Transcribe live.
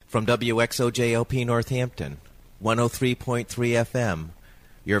From WXOJLP Northampton, 103.3 FM,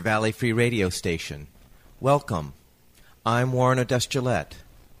 your Valley Free radio station. Welcome. I'm Warren Odess-Gillette,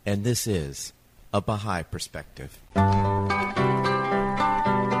 and this is A Baha'i Perspective.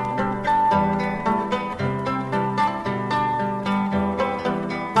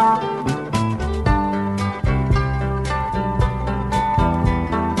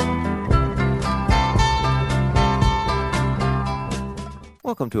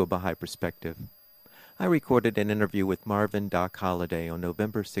 Welcome to A Baha'i Perspective. I recorded an interview with Marvin Holladay on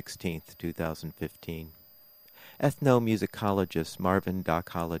November 16, 2015. Ethnomusicologist Marvin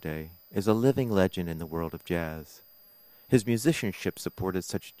Holladay is a living legend in the world of jazz. His musicianship supported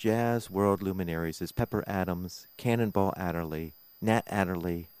such jazz world luminaries as Pepper Adams, Cannonball Adderley, Nat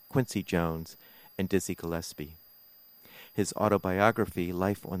Adderley, Quincy Jones, and Dizzy Gillespie. His autobiography,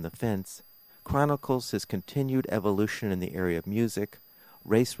 Life on the Fence, chronicles his continued evolution in the area of music,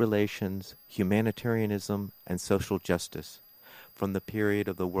 race relations, humanitarianism, and social justice, from the period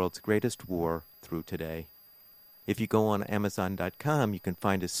of the world's greatest war through today. If you go on Amazon.com, you can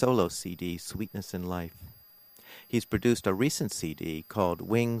find his solo CD, Sweetness in Life. He's produced a recent CD called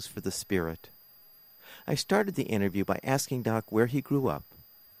Wings for the Spirit. I started the interview by asking Doc where he grew up,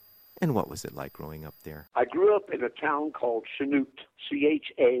 and what was it like growing up there? I grew up in a town called Chanute,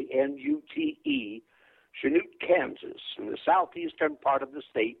 C-H-A-N-U-T-E, Chanute, Kansas, in the southeastern part of the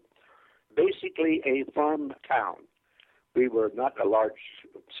state, basically a farm town. We were not a large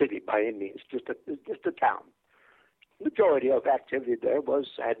city by any means, just a town. Majority of activity there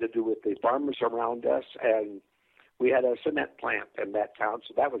had to do with the farmers around us, and we had a cement plant in that town,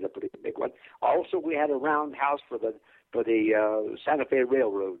 so that was a pretty big one. Also, we had a roundhouse for the Santa Fe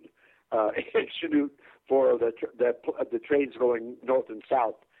Railroad in Chanute for the trains going north and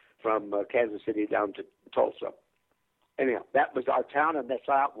south from Kansas City down to Tulsa. Anyhow, that was our town, and that's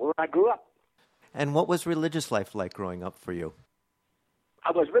where I grew up. And what was religious life like growing up for you?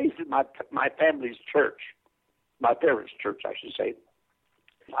 I was raised in my family's church, my parents' church, I should say.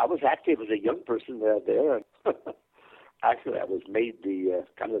 I was active as a young person there. Actually, I was made the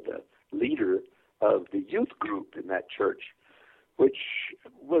kind of the leader of the youth group in that church, which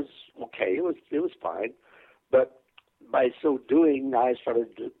was okay. It was fine, but by so doing, I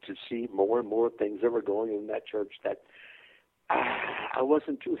started to see more and more things that were going in that church that I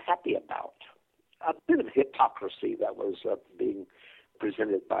wasn't too happy about. A bit of hypocrisy that was being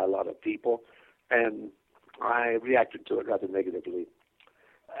presented by a lot of people, and I reacted to it rather negatively.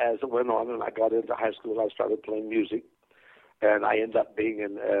 As it went on and I got into high school, I started playing music, and I ended up being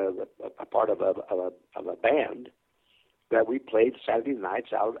in a part of a band that we played Saturday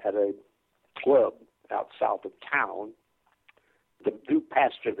nights out at a club out south of town. The new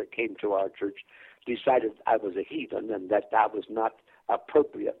pastor that came to our church decided I was a heathen and that I was not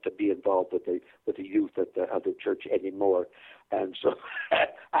appropriate to be involved with the youth at the church anymore. And so I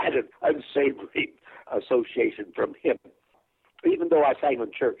had an unsavory association from him, even though I sang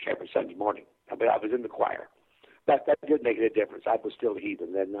in church every Sunday morning. I mean, I was in the choir. That didn't make any difference. I was still a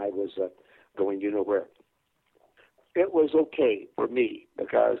heathen, and I was going you-know-where. It was okay for me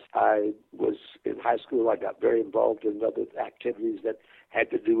because I was in high school. I got very involved in other activities that had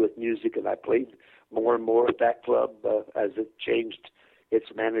to do with music, and I played more and more at that club as it changed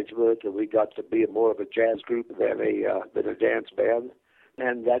its management, and we got to be more of a jazz group than a dance band,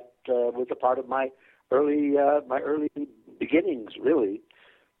 and that was a part of my early beginnings, really.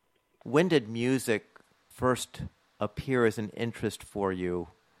 When did music first appear as an interest for you?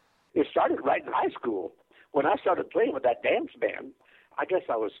 It started right in high school. When I started playing with that dance band, I guess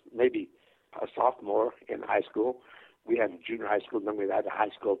I was maybe a sophomore in high school. We had a junior high school, and then we had a high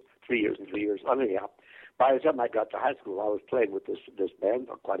school 3 years and 3 years. Anyhow, by the time I got to high school, I was playing with this band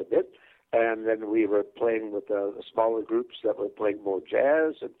quite a bit. And then we were playing with smaller groups that were playing more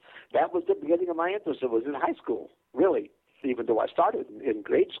jazz. And that was the beginning of my interest. It was in high school, really. Even though I started in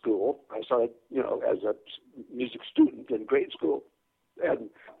grade school, I started, as a music student in grade school and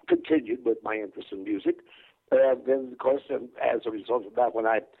continued with my interest in music. And then, of course, as a result of that, when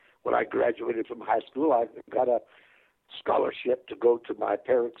I graduated from high school, I got a scholarship to go to my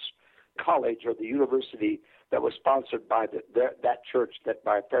parents' college or the university that was sponsored by that church that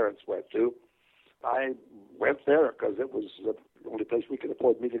my parents went to. I went there because it was the only place we could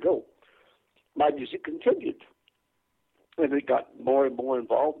afford me to go. My music continued, and it got more and more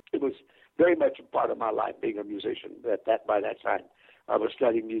involved. It was very much a part of my life being a musician by that time. I was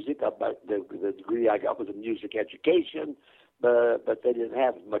studying music. The degree I got was in music education, but they didn't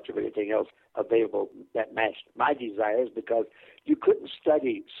have much of anything else available that matched my desires because you couldn't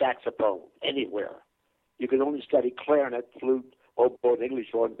study saxophone anywhere. You could only study clarinet, flute, oboe and English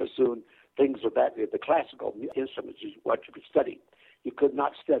horn, bassoon, things of that. The classical instruments is what you could study. You could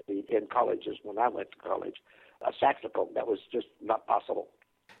not study in colleges when I went to college. A saxophone, that was just not possible.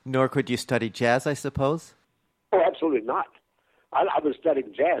 Nor could you study jazz, I suppose? Oh, absolutely not. I was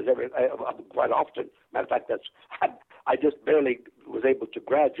studying jazz quite often. Matter of fact, I just barely was able to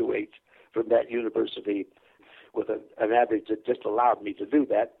graduate from that university with an average that just allowed me to do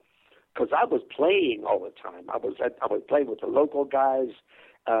that, because I was playing all the time. I was playing with the local guys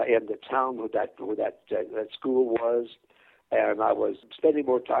in the town where that school was, and I was spending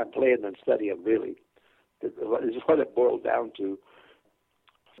more time playing than studying. Really, is what it boiled down to.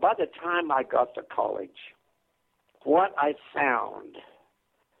 By the time I got to college, what I found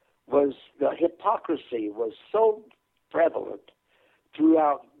was the hypocrisy was so prevalent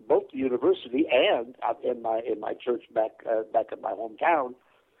throughout both the university and in my church back in my hometown,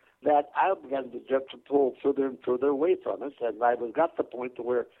 that I began to pull further and further away from it, and I got to the point to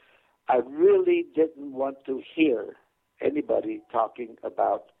where I really didn't want to hear anybody talking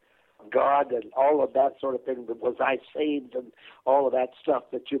about God and all of that sort of thing. Was I saved and all of that stuff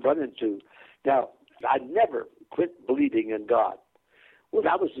that you run into? Now, I never quit believing in God. When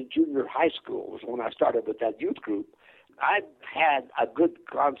I was in junior high school was when I started with that youth group. I had a good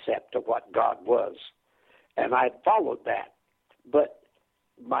concept of what God was, and I followed that. But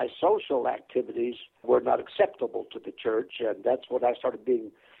my social activities were not acceptable to the church, and that's when I started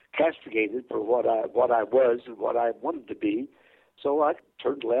being castigated for what I was and what I wanted to be. So I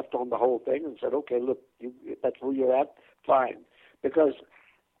turned left on the whole thing and said, okay, look, if that's where you're at, fine. Because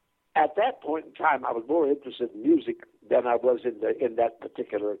at that point in time, I was more interested in music than I was in that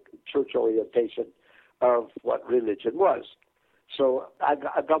particular church orientation of what religion was. So I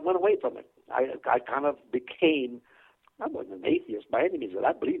went away from it. I kind of became, I wasn't an atheist by any means, but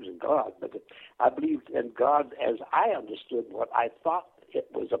I believed in God. But I believed in God as I understood what I thought it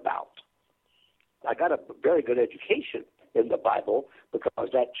was about. I got a very good education in the Bible because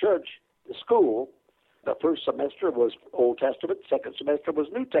that church, the school, the first semester was Old Testament, second semester was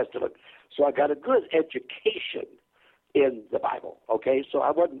New Testament. So I got a good education in the Bible. Okay, so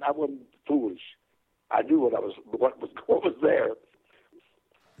I wasn't foolish. I knew what was there.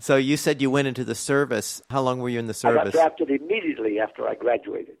 So you said you went into the service. How long were you in the service? I got drafted immediately after I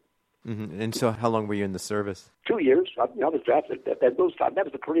graduated. Mm-hmm. And so how long were you in the service? 2 years. I was drafted at those times. That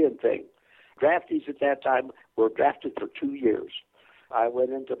was the Korean thing. Draftees at that time were drafted for 2 years. I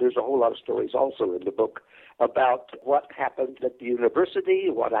went into, there's a whole lot of stories also in the book about what happened at the university,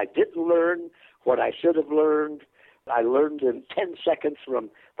 what I didn't learn, what I should have learned. I learned in 10 seconds from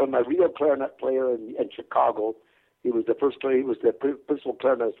a real clarinet player in Chicago. He was the principal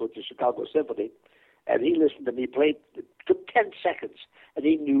clarinetist with the Chicago Symphony. And he listened to me play. It took 10 seconds, and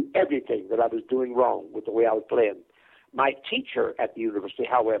he knew everything that I was doing wrong with the way I was playing. My teacher at the university,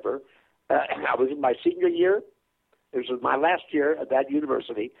 however, I was in my senior year. This was my last year at that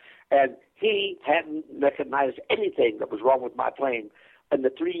university, and he hadn't recognized anything that was wrong with my playing in the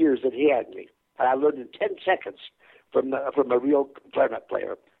 3 years that he had me. And I learned in 10 seconds from a real clarinet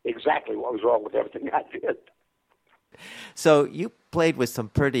player exactly what was wrong with everything I did. So you played with some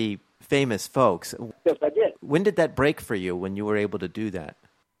pretty famous folks. Yes, I did. When did that break for you, when you were able to do that?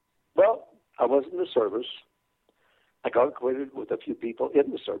 Well, I was in the service. I got acquainted with a few people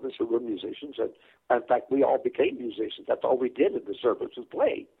in the service who were musicians, and in fact, we all became musicians. That's all we did in the service was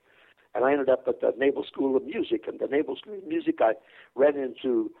play. And I ended up at the Naval School of Music. And the Naval School of Music, I ran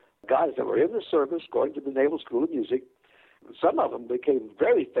into guys that were in the service going to the Naval School of Music. Some of them became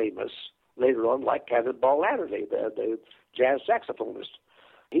very famous later on, like Cannonball Adderley, the jazz saxophonist.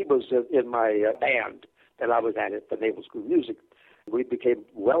 He was in my band that I was at the Naval School of Music. We became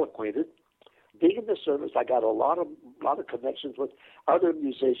well acquainted. Being in the service, I got a lot of connections with other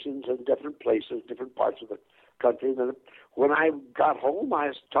musicians in different places, different parts of the country. And when I got home,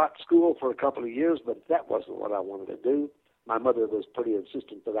 I taught school for a couple of years, but that wasn't what I wanted to do. My mother was pretty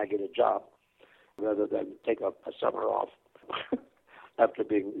insistent that I get a job rather than take a summer off after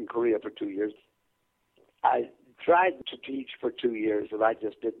being in Korea for 2 years. I tried to teach for 2 years, and I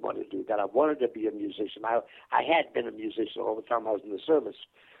just didn't want to do that. I wanted to be a musician. I had been a musician all the time I was in the service.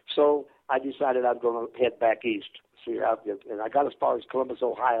 So I decided I'm going to head back east. And I got as far as Columbus,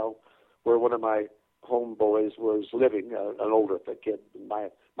 Ohio, where one of my homeboys was living, an older kid, my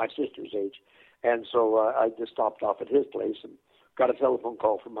sister's age. And so I just stopped off at his place and got a telephone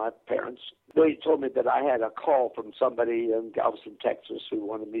call from my parents. They told me that I had a call from somebody in Galveston, Texas, who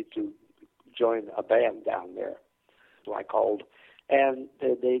wanted me to join a band down there. So I called, and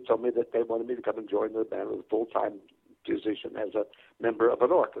they told me that they wanted me to come and join the band as a full-time musician as a member of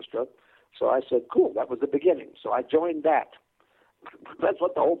an orchestra. So I said, cool, that was the beginning. So I joined that. That's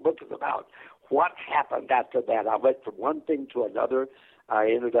what the whole book is about. What happened after that? I went from one thing to another. I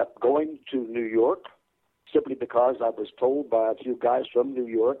ended up going to New York simply because I was told by a few guys from New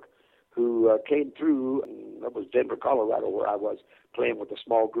York who came through. That was Denver, Colorado, where I was playing with a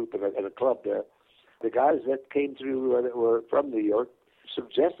small group in a club there. The guys that came through that were from New York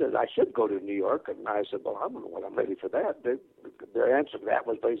suggested I should go to New York, and I said, well, I don't know when I'm ready for that. Their answer to that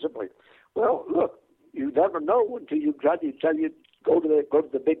was basically, well, look, you never know until you go to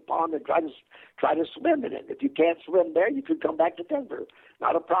the big pond and try to swim in it. If you can't swim there, you could come back to Denver.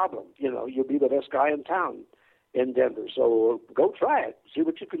 Not a problem. You'll be the best guy in town in Denver. So go try it. See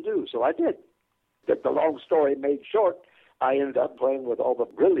what you can do. So I did. The long story made short, I ended up playing with all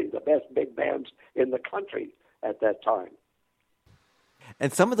the best big bands in the country at that time.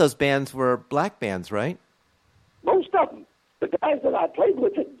 And some of those bands were black bands, right? Most of them. The guys that I played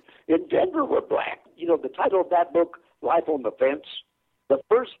with in Denver were black. The title of that book, Life on the Fence, the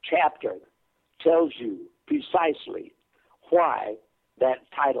first chapter tells you precisely why that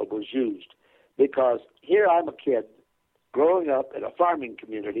title was used. Because here I'm a kid growing up in a farming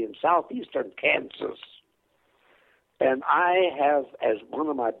community in southeastern Kansas, and I have as one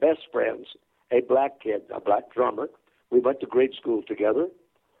of my best friends a black kid, a black drummer. We went to grade school together.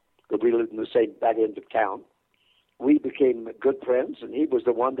 We lived in the same back end of town. We became good friends, and he was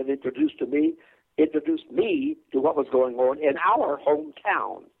the one that introduced me to what was going on in our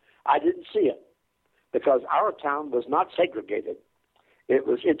hometown. I didn't see it because our town was not segregated. It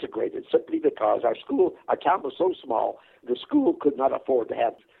was integrated simply because our town was so small, the school could not afford to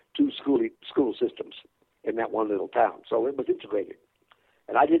have two school systems in that one little town. So it was integrated.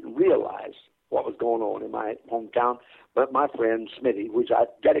 And I didn't realize what was going on in my hometown, but my friend Smitty, which I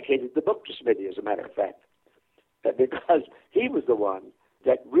dedicated the book to Smitty, as a matter of fact, because he was the one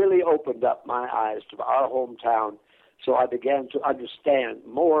that really opened up my eyes to our hometown. So I began to understand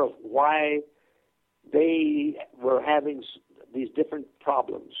more of why they were having these different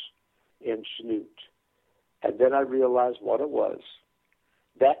problems in Chanute. And then I realized what it was.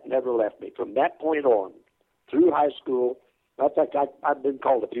 That never left me. From that point on, through high school, in fact, I've been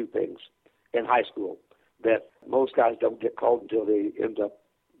called a few things in high school that most guys don't get called until they end up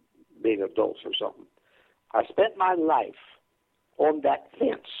being adults or something. I spent my life on that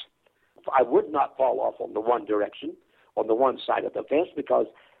fence. I would not fall off on the one direction, on the one side of the fence, because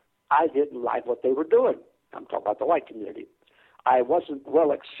I didn't like what they were doing. I'm talking about the white community. I wasn't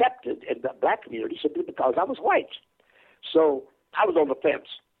well accepted in the black community simply because I was white. So I was on the fence.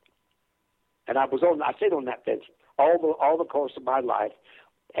 And I stayed on that fence all the course of my life.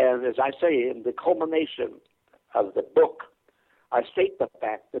 And as I say, in the culmination of the book, I state the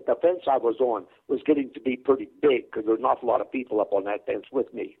fact that the fence I was on was getting to be pretty big because there was an awful lot of people up on that fence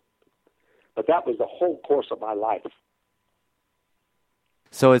with me. But that was the whole course of my life.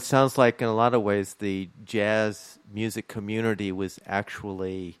 So it sounds like in a lot of ways the jazz music community was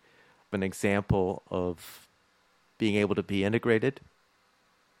actually an example of being able to be integrated?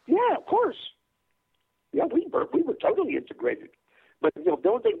 Yeah, of course. Yeah, we were totally integrated. But the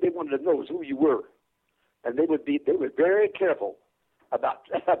only thing they wanted to know was who you were. And they were very careful about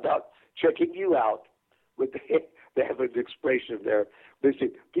checking you out with they have an expression there. They say,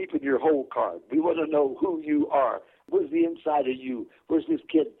 keeping your whole card. We want to know who you are. Where's the inside of you? Where's this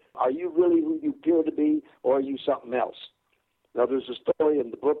kid? Are you really who you appear to be, or are you something else? Now, there's a story in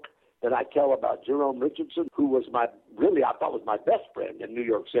the book that I tell about Jerome Richardson, who was I thought was my best friend in New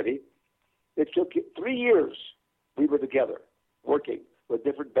York City. It took 3 years we were together, working with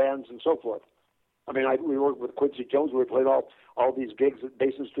different bands and so forth. I mean, we worked with Quincy Jones. We were playing all these gigs at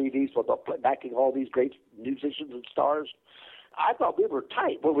Basin Street East, backing all these great musicians and stars. I thought we were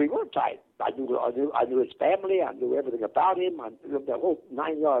tight. Well, we were tight. I knew his family. I knew everything about him. I knew the whole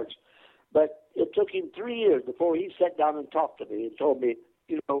 9 yards. But it took him 3 years before he sat down and talked to me and told me,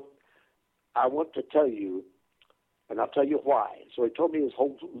 I want to tell you, and I'll tell you why. So he told me his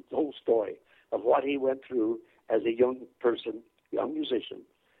whole story of what he went through as a young musician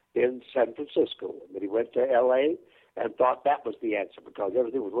in San Francisco. And he went to L.A. and thought that was the answer because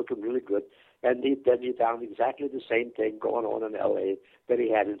everything was looking really good. And then he found exactly the same thing going on in L.A. that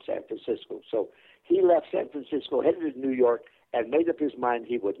he had in San Francisco. So he left San Francisco, headed to New York, and made up his mind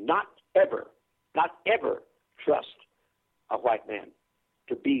he would not ever trust a white man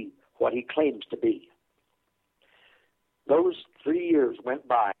to be what he claims to be. Those 3 years went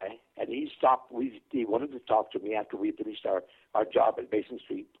by, and he stopped. He wanted to talk to me after we finished our job at Basin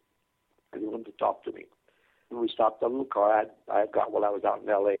Street, and he wanted to talk to me. And we stopped a little car I got while I was out in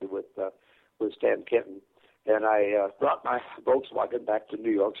L.A. with Stan Kenton, and I brought my Volkswagen back to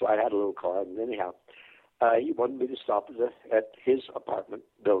New York, so I had a little car. And anyhow, He wanted me to stop at his apartment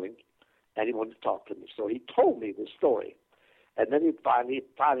building, and he wanted to talk to me. So he told me the story. And then he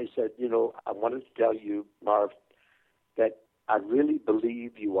finally said, I wanted to tell you, Marv, that I really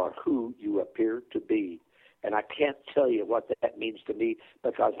believe you are who you appear to be. And I can't tell you what that means to me,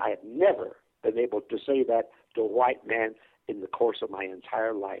 because I have never been able to say that to a white man in the course of my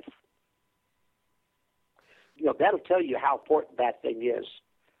entire life. That'll tell you how important that thing is.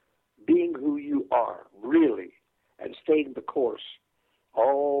 Being who you are, really, and staying the course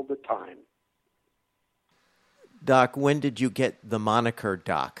all the time. Doc, when did you get the moniker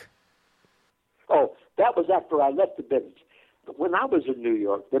Doc? Oh, that was after I left the business. When I was in New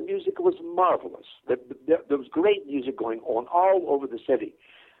York, the music was marvelous. There was great music going on all over the city.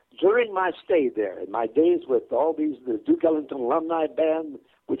 During my stay there, in my days with the Duke Ellington Alumni Band,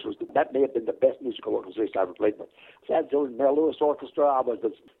 that may have been the best musical organization I ever played with. San Jose Mel Lewis Orchestra, I was a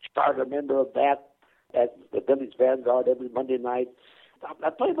starter member of that at the Village Vanguard every Monday night. I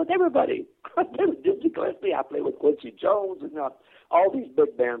played with everybody. I played with Dizzy Gillespie, I played with Quincy Jones, and all these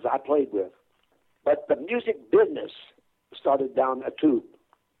big bands I played with. But the music business started down a tube,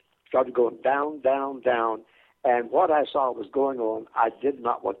 started going down, down, down. And what I saw was going on, I did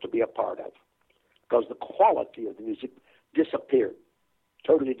not want to be a part of, because the quality of the music disappeared,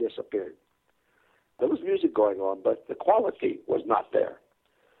 totally disappeared. There was music going on, but the quality was not there.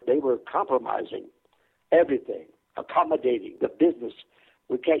 They were compromising everything, accommodating the business.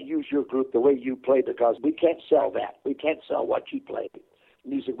 We can't use your group the way you play because we can't sell that. We can't sell what you play.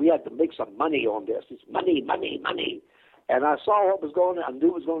 Music, we had to make some money on this. It's money, money, money. And I saw what was going on. I knew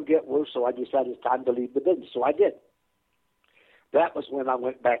it was going to get worse, so I decided it's time to leave the business. So I did. That was when I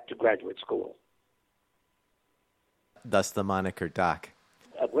went back to graduate school. Thus the moniker Doc.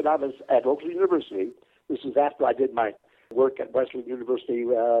 When I was at Oakland University, this is after I did my work at Wesleyan University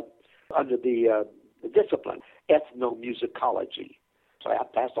under the discipline, ethnomusicology. So I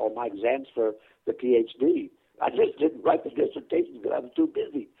passed all my exams for the PhD. I just didn't write the dissertation because I was too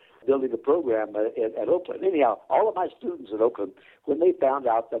busy building a program at Oakland. Anyhow, all of my students at Oakland, when they found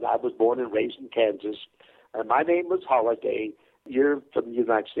out that I was born and raised in Kansas, and my name was Holladay, you're from the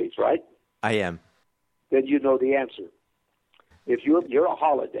United States, right? I am. Then you know the answer. If you're a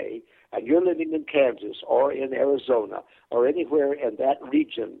Holladay and you're living in Kansas or in Arizona or anywhere in that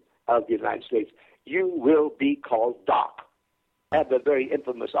region of the United States, you will be called Doc. I have a very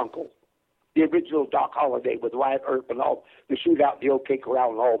infamous uncle, the original Doc Holladay with Wyatt Earp and all the shootout, the OK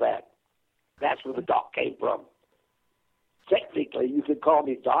Corral and all that. That's where the Doc came from. Technically, you could call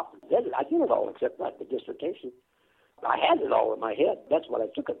me Doc. I did it all except not the dissertation. I had it all in my head. That's what I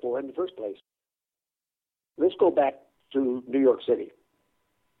took it for in the first place. Let's go back to New York City,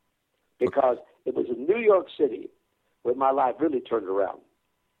 because it was in New York City where my life really turned around.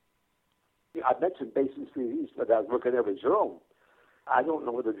 I mentioned Basin Street East, but I was working there with Jerome. I don't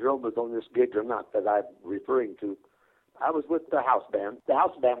know whether Jerome was on this gig or not that I'm referring to. I was with the house band. The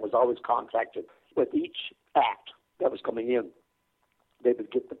house band was always contracted with each act that was coming in. They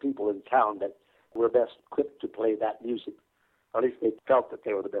would get the people in town that were best equipped to play that music. Or at least they felt that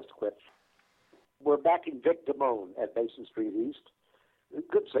they were the best equipped. We're backing Vic Damone at Basin Street East.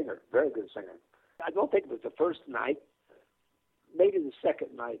 Good singer, very good singer. I don't think it was the first night, maybe the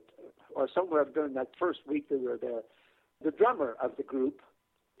second night, or somewhere during that first week that we were there. The drummer of the group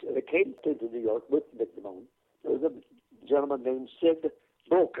that came to New York with Vic Damone was a gentleman named Sid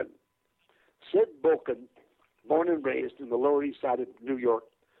Bolkin. Sid Bolkin, born and raised in the Lower East Side of New York.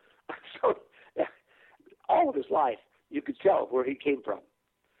 So all of his life, you could tell where he came from.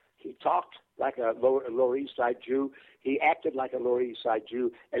 He talked like a Lower East Side Jew. He acted like a Lower East Side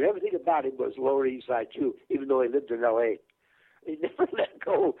Jew. And everything about him was Lower East Side Jew, even though he lived in L.A. He never let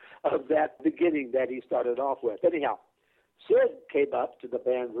go of that beginning that he started off with. Anyhow, Sid came up to the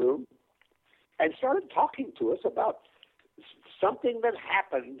band room and started talking to us about something that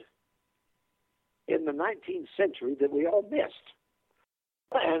happened in the 19th century that we all missed.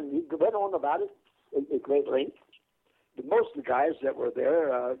 And he went on about it at great length. Most of the guys that were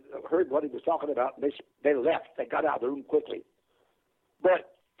there heard what he was talking about, and they left. They got out of the room quickly.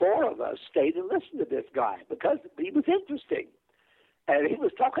 But four of us stayed and listened to this guy because he was interesting. And he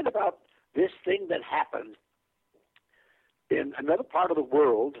was talking about this thing that happened in another part of the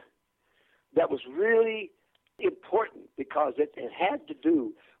world that was really important because it had to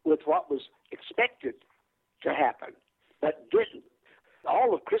do with what was expected to happen, but didn't.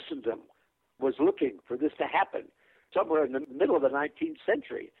 All of Christendom was looking for this to happen somewhere in the middle of the 19th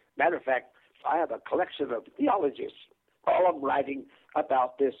century. Matter of fact, I have a collection of theologists, all of them writing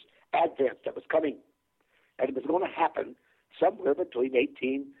about this advent that was coming. And it was going to happen somewhere between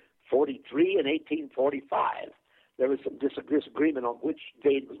 1840 1843 and 1845. There was some disagreement on which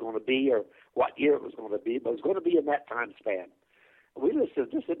date it was going to be or what year it was going to be, but it was going to be in that time span. We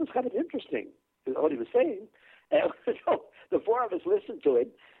listened to this. It was kind of interesting what he was saying. And so the four of us listened to him,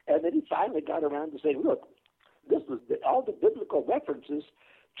 and then he finally got around to saying, look, this was all the biblical references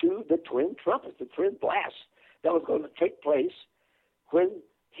to the twin trumpets, the twin blasts that was going to take place when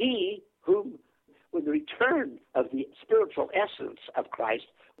when the return of the spiritual essence of Christ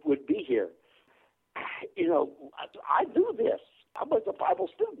would be here. You know, I knew this. I was a Bible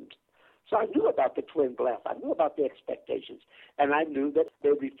student. So I knew about the twin blast. I knew about the expectations. And I knew that they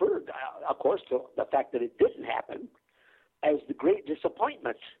referred, of course, to the fact that it didn't happen as the great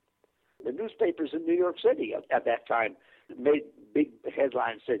disappointment. The newspapers in New York City at that time made big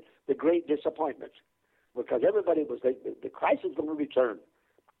headlines, said, the great disappointment, because everybody was saying, the Christ is going to return.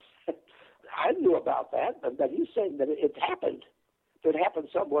 I knew about that, but he's saying that it happened. It happened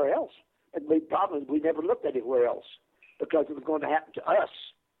somewhere else. And the problem is we never looked anywhere else because it was going to happen to us.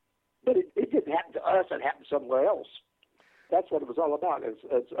 But it didn't happen to us, it happened somewhere else. That's what it was all about.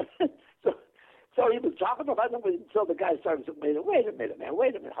 So he was talking about it until the guy started saying, wait a minute, man,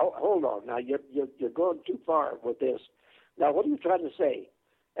 hold on. Now, you're going too far with this. Now, what are you trying to say?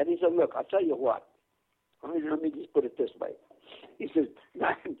 And he said, look, I'll tell you what. Let me just put it this way. He says,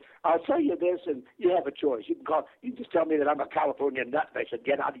 I'll tell you this, and you have a choice. You just tell me that I'm a California nut and I should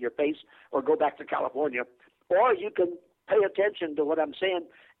get out of your face or go back to California. Or you can pay attention to what I'm saying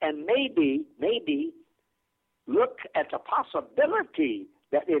and maybe look at the possibility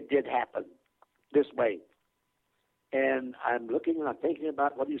that it did happen this way. And I'm looking and I'm thinking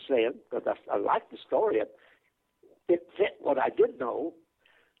about what he's saying, because I like the story. It fit what I did know.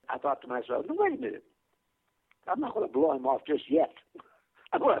 I thought to myself, no, wait a minute. I'm not going to blow him off just yet.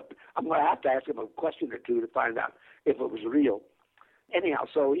 I'm going to have to ask him a question or two to find out if it was real. Anyhow,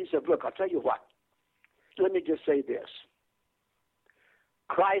 so he said, look, I'll tell you what. Let me just say this.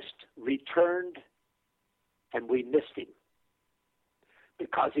 Christ returned and we missed him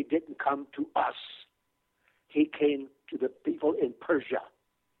because he didn't come to us. He came to the people in Persia.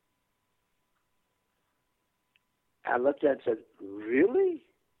 I looked at it and said, really?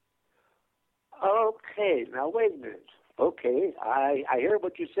 Okay, now wait a minute. Okay, I hear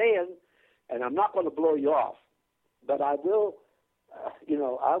what you're saying, and I'm not going to blow you off, but I will,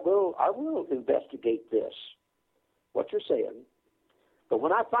 I will investigate this, what you're saying. But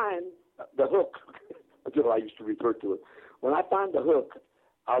when I find the hook, I used to refer to it. When I find the hook,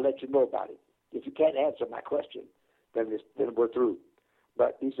 I'll let you know about it. If you can't answer my question, then we're through.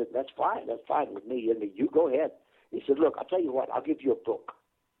 But he said, that's fine with me. And you go ahead. He said, look, I'll tell you what, I'll give you a book.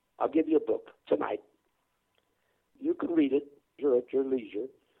 I'll give you a book tonight. You can read it at your leisure.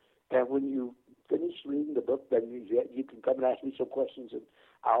 And when you finish reading the book, then you can come and ask me some questions, and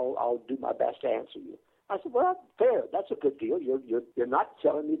I'll do my best to answer you. I said, well, fair. That's a good deal. You're not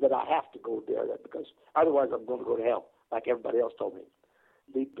telling me that I have to go there, because otherwise I'm going to go to hell, like everybody else told me.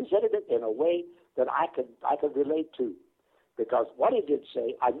 He presented it in a way that I could relate to, because what he did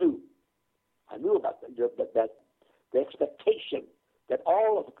say, I knew about that the expectation that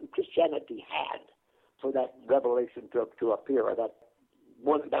all of Christianity had for that revelation to appear, or that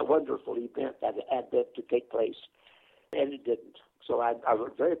wonderful event, that advent to take place, and it didn't. So I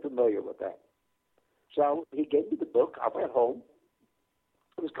was very familiar with that. So he gave me the book. I went home.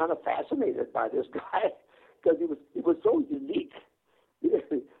 I was kind of fascinated by this guy because he was so unique.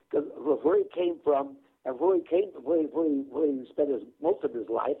 Because where he came from and where he spent most of his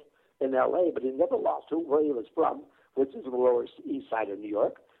life in L.A., but he never lost where he was from, which is the Lower East Side of New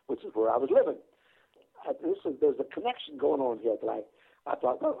York, which is where I was living. There's a connection going on here that I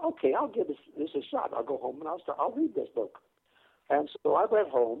thought, well, okay, I'll give this a shot. I'll go home and I'll read this book. And so I went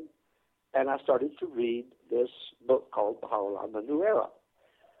home and I started to read this book called Bahá'í, The New Era.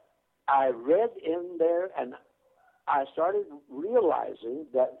 I read in there and I started realizing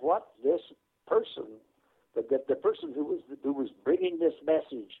that what this person, that the person who was bringing this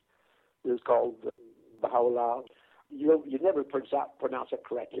message is called Bahá'í. You never pronounce it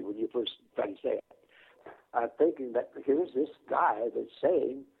correctly when you first try to say it. I'm thinking that here's this guy that's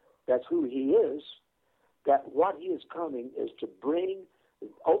saying that's who he is, that what he is coming is to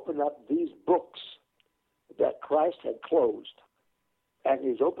open up these books that Christ had closed. And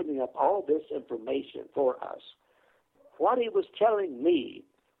he's opening up all this information for us. What he was telling me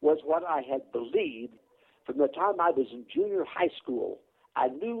was what I had believed from the time I was in junior high school. I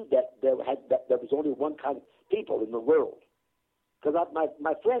knew that there was only one kind of people in the world, because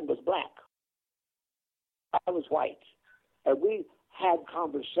my friend was black. I was white. And we had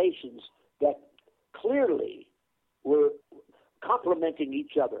conversations that clearly were complementing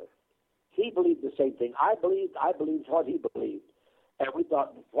each other. He believed the same thing. I believed what he believed. And we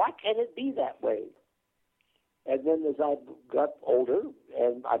thought, why can't it be that way? And then as I got older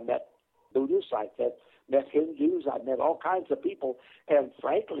and I met Buddhists, I met Hindus, I met all kinds of people. And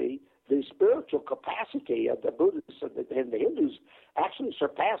frankly, the spiritual capacity of the Buddhists and the Hindus actually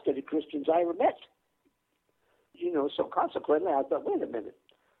surpassed any Christians I ever met. So consequently, I thought, wait a minute.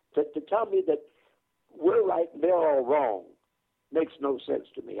 To tell me that we're right and they're all wrong makes no sense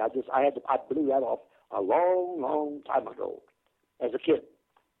to me. I blew that off a long, long time ago as a kid.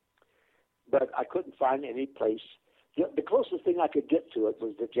 But I couldn't find any place. The closest thing I could get to it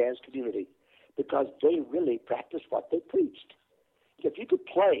was the jazz community, because they really practiced what they preached. If you could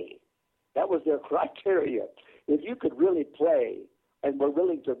play, that was their criteria. If you could really play and were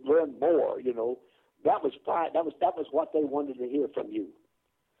willing to learn more, that was fine. That was what they wanted to hear from you.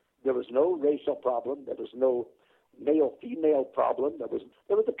 There was no racial problem. There was no male-female problem. There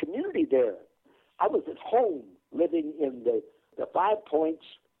was a community there. I was at home living in the 5 points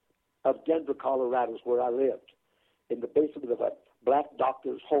of Denver, Colorado, is where I lived, in the basement of a black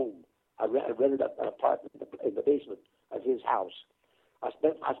doctor's home. I rented an apartment in the basement of his house. I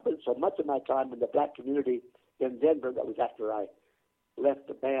spent so much of my time in the black community in Denver. That was after I left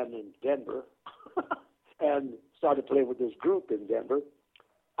the band in Denver and started playing with this group in Denver.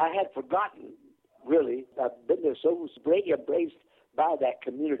 I had forgotten, really. I've been there so embraced by that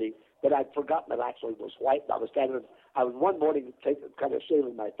community that I'd forgotten that I actually was white. I was one morning kind of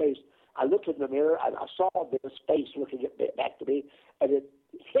shaving my face. I looked in the mirror and I saw this face looking back to me, and it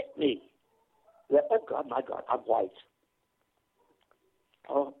hit me that, oh God, my God, I'm white.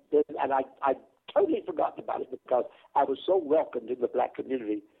 And I totally forgotten about it because I was so welcomed in the black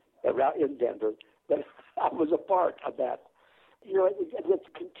community around in Denver that I was a part of that. It's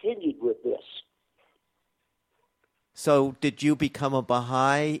continued with this. So did you become a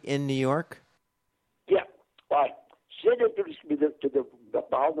Baha'i in New York? Yeah. Right. Sid introduced me to the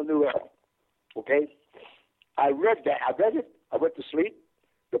Bahá'í, the New Era. Okay? I read that. I read it. I went to sleep.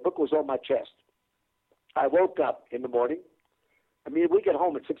 The book was on my chest. I woke up in the morning. We get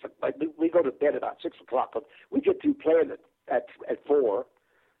home at 6 o'clock. We go to bed about 6 o'clock. But we get to playing at 4.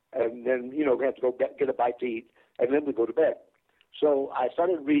 And then, we have to go get a bite to eat. And then we go to bed. So I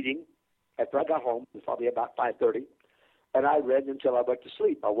started reading after I got home. It was probably about 5:30. And I read until I went to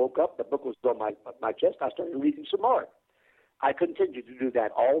sleep. I woke up. The book was on my chest. I started reading some more. I continued to do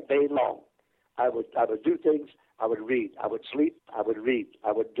that all day long. I would do things. I would read. I would sleep. I would read.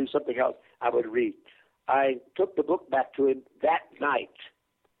 I would do something else. I would read. I took the book back to him that night.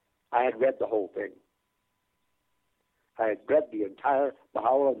 I had read the whole thing. I had read the entire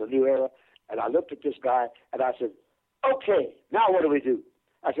Bahá'í and the New Era, and I looked at this guy, and I said, okay, now what do we do?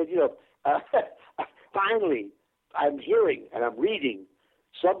 I said, finally, I'm hearing and I'm reading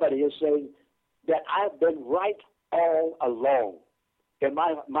somebody is saying that I've been right all along in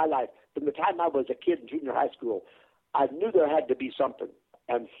my life. From the time I was a kid in junior high school, I knew there had to be something.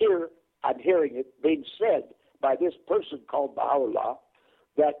 And here I'm hearing it being said by this person called Baha'u'llah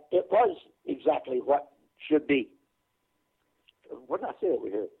that it was exactly what should be. What did I say over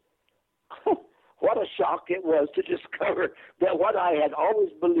here? What a shock it was to discover that what I had always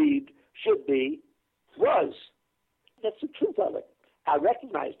believed should be was. That's the truth of it. I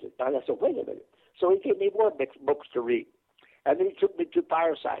recognized it. And I said, wait a minute. So he gave me more books to read. And then he took me to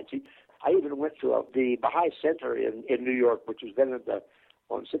firesides. I even went to the Baha'i Center in New York, which was then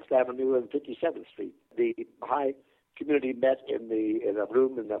on 6th Avenue and 57th Street. The Baha'i community met in a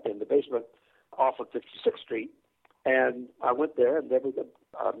room in the basement off of 56th Street. And I went there, and there was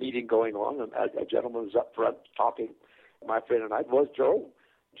a meeting going on, and a gentleman was up front talking. My friend and I was Jerome.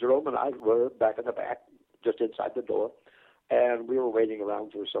 Jerome and I were back in the back, just inside the door, and we were waiting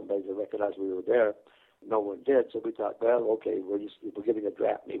around for somebody to recognize we were there. No one did, so we thought, well, okay, we're giving a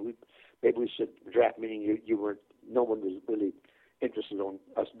draft meeting. Maybe we should draft meeting. You weren't. No one was really interested in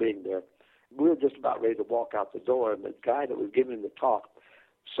us being there. We were just about ready to walk out the door, and the guy that was giving the talk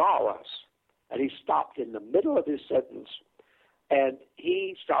saw us. And he stopped in the middle of his sentence, and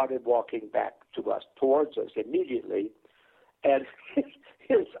he started walking back towards us immediately. And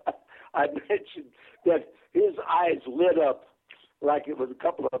I mentioned that his eyes lit up like it was a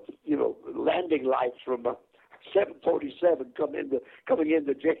couple of, landing lights from a 747 coming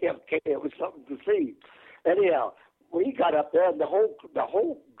into JFK. It was something to see. Anyhow, we got up there, and the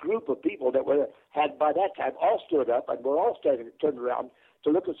whole group of people that had by that time all stood up, and we're all turned around to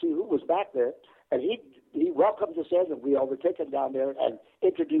look and see who was back there. And he welcomed us in, and we all were taken down there and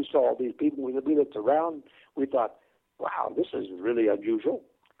introduced all these people. We looked around. We thought, wow, this is really unusual,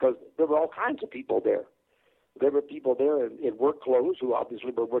 because there were all kinds of people there. There were people there in work clothes who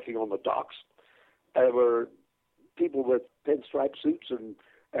obviously were working on the docks. There were people with pinstripe suits and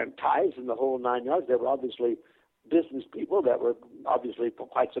ties and the whole 9 yards. There were obviously business people that were obviously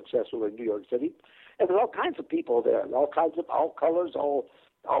quite successful in New York City. And there were all kinds of people there, all colors,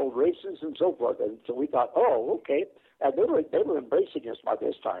 all races and so forth. And so we thought, oh, okay. And they were embracing us by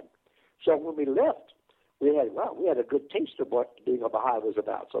this time. So when we left, we had a good taste of what being a Baha'i was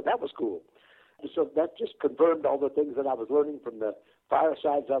about. So that was cool. So that just confirmed all the things that I was learning from the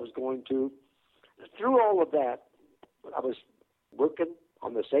firesides I was going to. Through all of that, I was working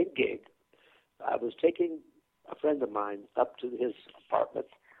on the same gig. I was taking a friend of mine up to his apartment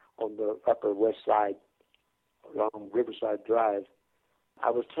on the Upper West Side along Riverside Drive. I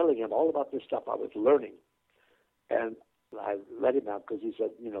was telling him all about this stuff I was learning. And I let him out because he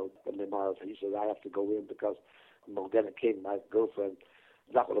said, Marvin, he said, I have to go in because Morgana King, my girlfriend,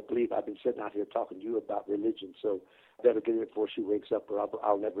 is not going to believe I've been sitting out here talking to you about religion. So I better get in before she wakes up or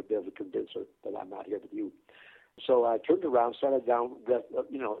I'll never be able to convince her that I'm not here with you. So I turned around, started down the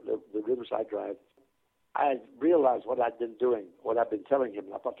Riverside Drive. I realized what I'd been doing, what I'd been telling him.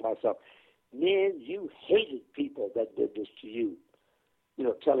 And I thought to myself, man, you hated people that did this to you.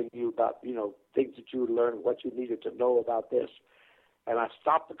 Telling you about, things that you would learn, what you needed to know about this. And I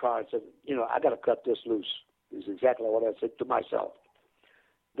stopped the car and said, I got to cut this loose. Is exactly what I said to myself.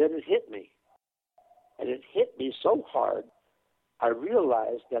 Then it hit me. And it hit me so hard, I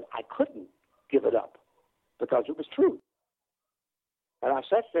realized that I couldn't give it up because it was true. And I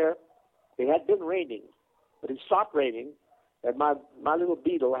sat there. It had been raining, but it stopped raining. And my little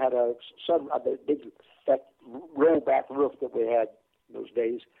Beetle had a big, that rollback roof that we had those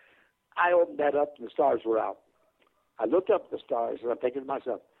days. I opened that up and the stars were out. I looked up at the stars and I'm thinking to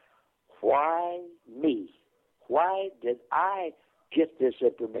myself, why me? Why did I get this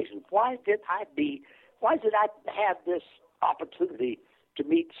information? Why did I have this opportunity to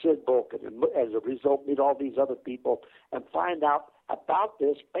meet Sid Bolkin and as a result meet all these other people and find out about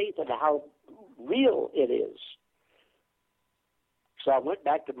this faith and how real it is? So I went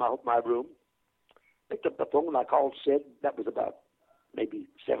back to my room, picked up the phone and I called Sid. That was about maybe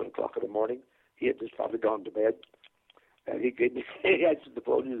 7 o'clock in the morning. He had just probably gone to bed. And he answered the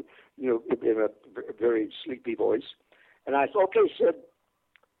phone, in a very sleepy voice. And I said, okay, Sid,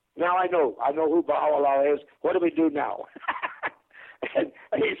 now I know who Baha'u'llah is. What do we do now? and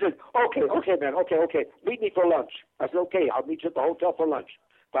he said, okay, man, okay. Meet me for lunch. I said, okay, I'll meet you at the hotel for lunch.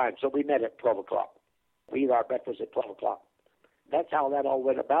 Fine. So we met at 12 o'clock. We eat our breakfast at 12 o'clock. That's how that all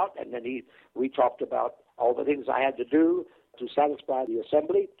went about. And then we talked about all the things I had to do to satisfy the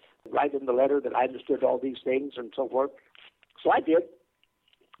assembly, write in the letter that I understood all these things and so forth. So I did.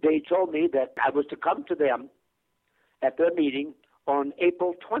 They told me that I was to come to them at their meeting on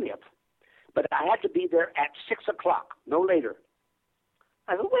April 20th, but I had to be there at 6 o'clock, no later.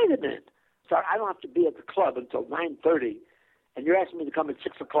 I said, wait a minute. So I don't have to be at the club until 9:30, and you're asking me to come at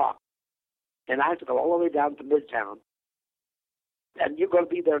 6 o'clock, and I have to go all the way down to Midtown, and you're going to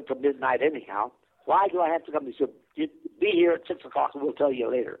be there until midnight anyhow. Why do I have to come? He said, be here at 6 o'clock and we'll tell you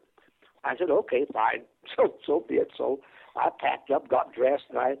later. I said, okay, fine. So be it. So I packed up, got dressed,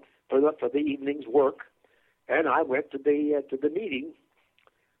 and I for the evening's work, and I went to the meeting.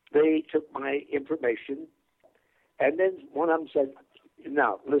 They took my information, and then one of them said,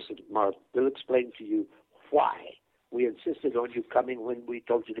 now, listen, Marv, we'll explain to you why we insisted on you coming when we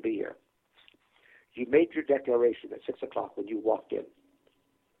told you to be here. You made your declaration at 6 o'clock when you walked in.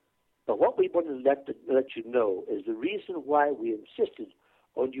 But what we wanted to let you know is the reason why we insisted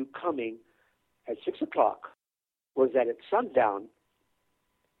on you coming at 6 o'clock was that at sundown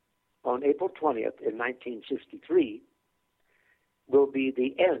on April 20th in 1963 will be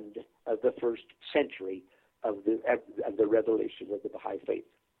the end of the first century of the revelation of the Baha'i faith.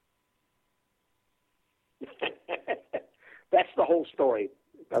 That's the whole story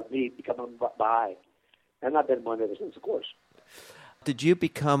of me becoming Baha'i. And I've been one ever since, of course. Did you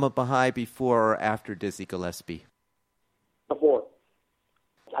become a Baha'i before or after Dizzy Gillespie? Before.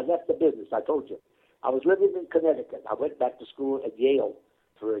 I left the business, I told you. I was living in Connecticut. I went back to school at Yale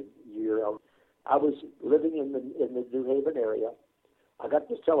for a year. I was living in the New Haven area. I got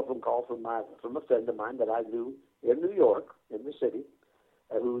this telephone call from a friend of mine that I knew in New York, in the city,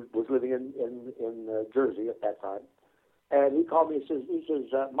 who was living in Jersey at that time. And he called me and he says,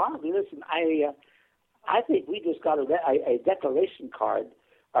 Marvin, listen, I think we just got a declaration card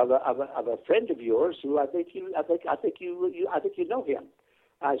of a friend of yours who I think you know him.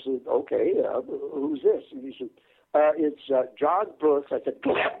 I said, okay, who's this? And he said, it's John Brooks. I said,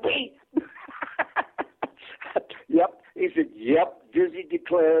 Gillespie. Yep. He said, yep. Dizzy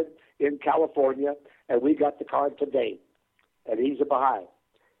declared in California, and we got the card today, and he's a Baha'i.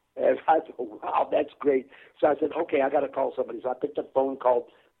 And I thought, wow, that's great. So I said, okay, I got to call somebody. So I picked up the phone, called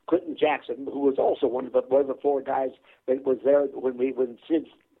Quentin Jackson, who was also one of the four guys that was there when Sid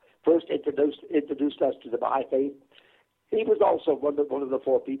first introduced us to the Baha'i faith. He was also one of the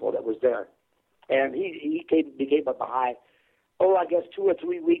four people that was there, and he became a Baha'i. I guess 2 or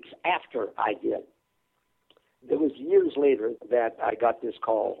 3 weeks after I did. It was years later that I got this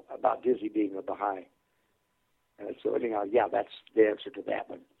call about Dizzy being a Baha'i. So anyhow, yeah, that's the answer to that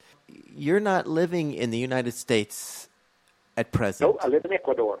one. You're not living in the United States at present. No, I live in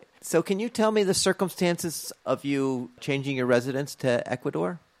Ecuador. So can you tell me the circumstances of you changing your residence to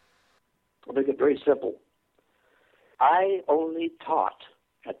Ecuador? I'll make it very simple. I only taught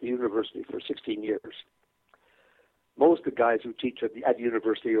at the university for 16 years. Most of the guys who teach at the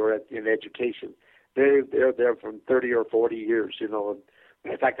university or in education, they're there from 30 or 40 years, you know.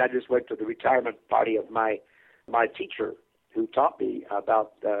 In fact, I just went to the retirement party of my teacher who taught me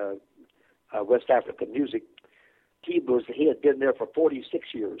about West African music. He had been there for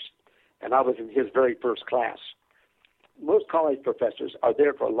 46 years, and I was in his very first class. Most college professors are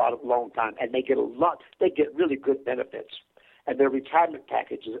there for a long time, and they get really good benefits, and their retirement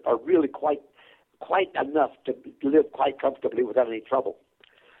packages are really quite enough to live quite comfortably without any trouble.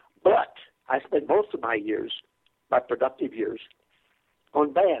 But I spent most of my productive years,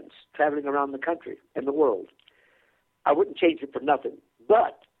 on bands, traveling around the country and the world. I wouldn't change it for nothing,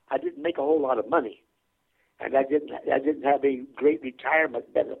 but I didn't make a whole lot of money, and I didn't have any great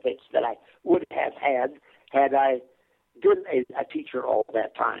retirement benefits that I would have had I been a teacher all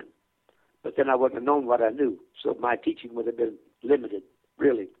that time. But then I wouldn't have known what I knew, so my teaching would have been limited,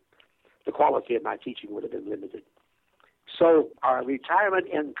 really. The quality of my teaching would have been limited. So our retirement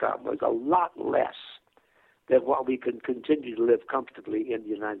income was a lot less than what we could continue to live comfortably in the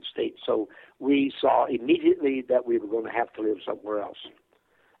United States. So we saw immediately that we were going to have to live somewhere else.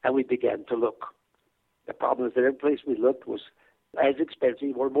 And we began to look. The problem is that every place we looked was as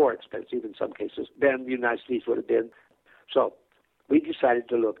expensive or more expensive in some cases than the United States would have been. So we decided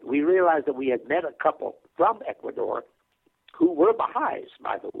to look. We realized that we had met a couple from Ecuador who were Baha'is,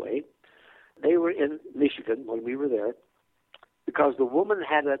 by the way. They were in Michigan when we were there because the woman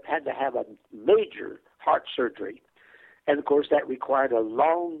had to have a major heart surgery. And, of course, that required a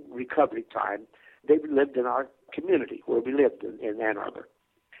long recovery time. They lived in our community where we lived in Ann Arbor.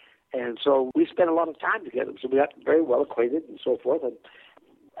 And so we spent a lot of time together. So we got very well acquainted and so forth. And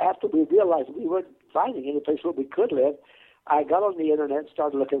after we realized we weren't finding any place where we could live, I got on the Internet,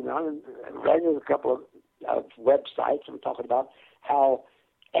 started looking around, and ran into a couple of websites and talking about how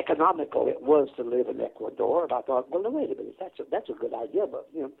economical it was to live in Ecuador. And I thought, well, no, wait a minute, that's a good idea. But,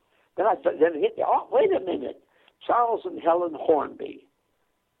 you know, then it hit me, wait a minute. Charles and Helen Hornby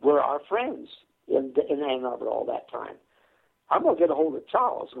were our friends in Ann Arbor all that time. I'm going to get a hold of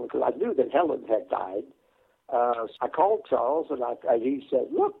Charles because I knew that Helen had died. I called Charles, and he said,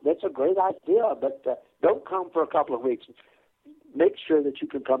 look, that's a great idea, but don't come for a couple of weeks. Make sure that you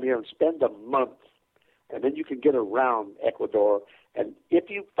can come here and spend a month, and then you can get around Ecuador. And if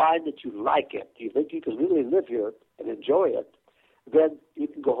you find that you like it, you think you can really live here and enjoy it, then you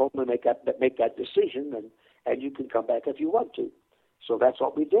can go home and make that decision, and you can come back if you want to. So that's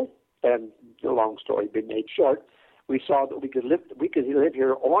what we did. And the long story being made short, we saw that we could live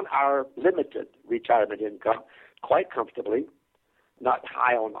here on our limited retirement income quite comfortably, not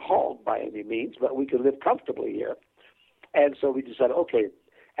high on the hog by any means, but we could live comfortably here. And so we decided, okay,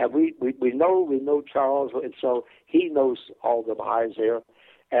 and we know Charles, and so he knows all the Baha'is there,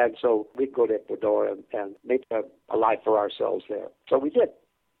 and so we go to Ecuador and make a life for ourselves there. So we did.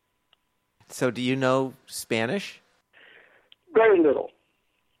 So do you know Spanish? Very little.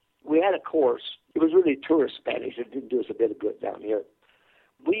 We had a course. It was really tourist Spanish. It didn't do us a bit of good down here.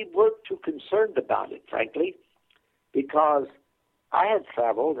 We weren't too concerned about it, frankly, because I had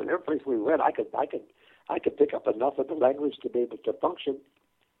traveled, and every place we went, I could pick up enough of the language to be able to function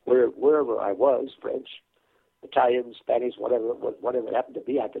wherever I was, French, Italian, Spanish, whatever it happened to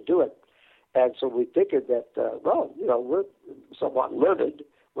be, I could do it. And so we figured that, we're somewhat learned.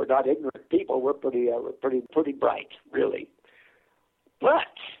 We're not ignorant people. We're pretty bright, really.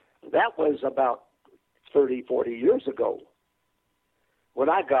 But that was about 30, 40 years ago. When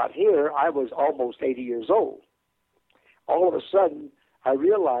I got here, I was almost 80 years old. All of a sudden, I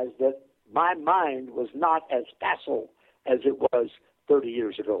realized that my mind was not as facile as it was 30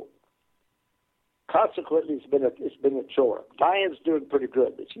 years ago. Consequently, it's been a chore. Diane's doing pretty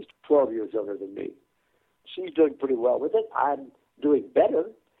good, but she's 12 years younger than me. She's doing pretty well with it. I'm doing better,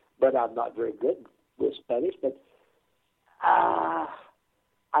 but I'm not very good with Spanish. But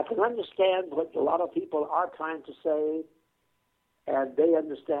I can understand what a lot of people are trying to say, and they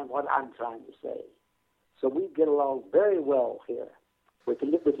understand what I'm trying to say. So we get along very well here with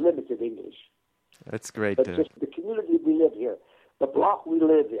limited English. That's great. But just the community we live here, the block we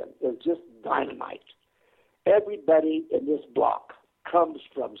live in, is just dynamite. Everybody in this block comes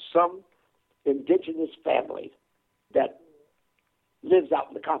from some indigenous family that lives out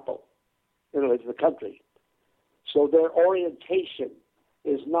in the campo, in the country. So their orientation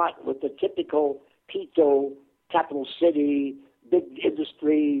is not with the typical Quito, capital city, big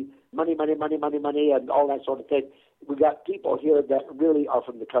industry, money, and all that sort of thing. We got people here that really are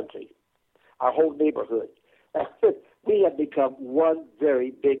from the country, our whole neighborhood. We have become one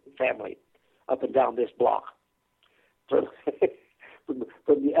very big family up and down this block. From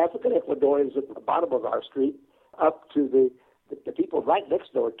the African Ecuadorians at the bottom of our street up to the people right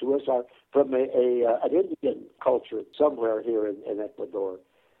next door to us are from an Indian culture somewhere here in Ecuador.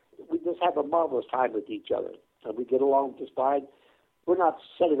 We just have a marvelous time with each other, and we get along just fine. We're not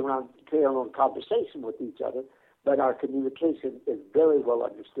sitting around carrying on conversation with each other, but our communication is very well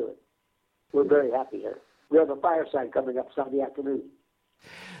understood. We're very happy here. We have a fireside coming up Sunday afternoon.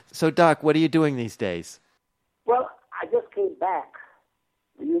 So, Doc, what are you doing these days? Well, I just came back.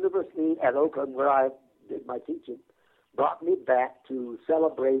 The university at Oakland, where I did my teaching, brought me back to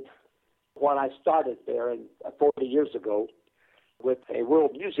celebrate what I started there 40 years ago with a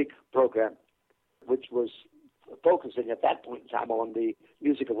world music program, which was focusing at that point in time on the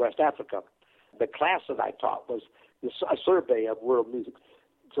music of West Africa. The class that I taught was a survey of world music,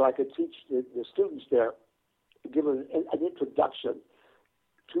 so I could teach the students there, give an introduction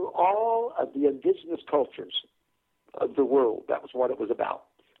to all of the indigenous cultures of the world. That was what it was about.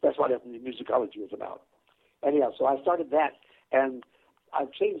 That's what musicology was about. Anyhow, so I started that, and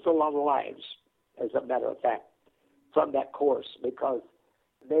I've changed a lot of lives, as a matter of fact, from that course, because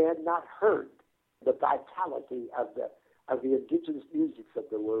they had not heard the vitality of the indigenous musics of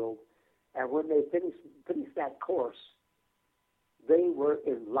the world. And when they finished that course, they were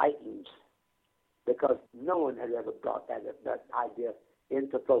enlightened, because no one had ever brought that idea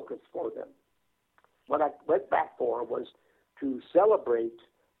into focus for them. What I went back for was to celebrate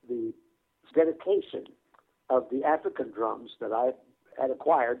the dedication of the African drums that I had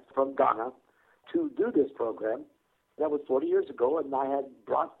acquired from Ghana to do this program. That was 40 years ago, and I had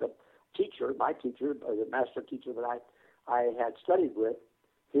brought my teacher, the master teacher that I had studied with,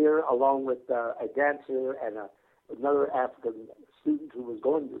 here, along with a dancer and another African student who was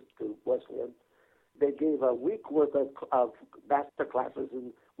going to Wesleyan. They gave a week worth of master classes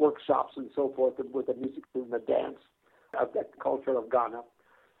and workshops and so forth, and with the music and the dance of that culture of Ghana.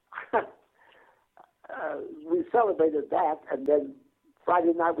 We celebrated that, and then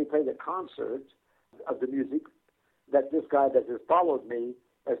Friday night we played a concert of the music that this guy that has followed me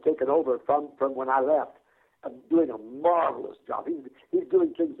has taken over from when I left. Doing a marvelous job. He's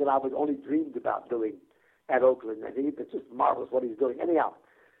doing things that I was only dreamed about doing at Oakland, and it's just marvelous what he's doing. Anyhow,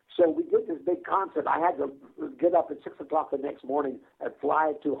 so we did this big concert. I had to get up at 6 o'clock the next morning and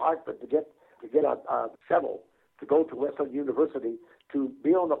fly to Hartford to get a shuttle to go to Wesleyan University to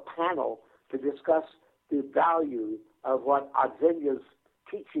be on a panel to discuss the value of what Adzenya's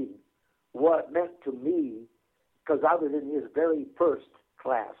teaching, what meant to me, because I was in his very first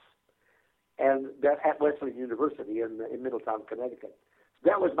class, and that at Wesleyan University in Middletown, Connecticut.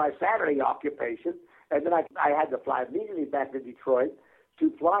 That was my Saturday occupation, and then I had to fly immediately back to Detroit,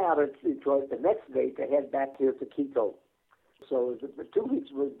 to fly out of Detroit the next day to head back here to Quito. So the 2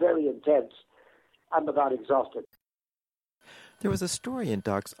 weeks was very intense. I'm about exhausted. There was a story in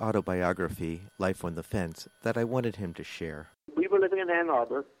Doc's autobiography, Life on the Fence, that I wanted him to share. We were living in Ann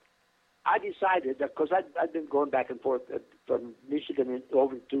Arbor. I decided that, because I'd been going back and forth from Michigan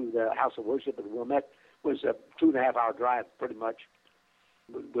over to the House of Worship in Wilmette, was a 2.5-hour drive, pretty much,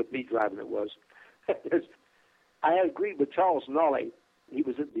 with me driving it was. I had agreed with Charles Nolly. He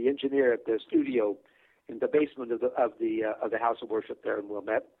was the engineer at the studio in the basement of the House of Worship there in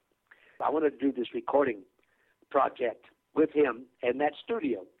Wilmette. I wanted to do this recording project with him in that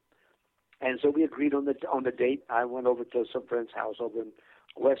studio, and so we agreed on the date. I went over to some friend's house over in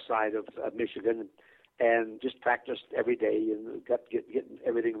west side of Michigan, and just practiced every day and got getting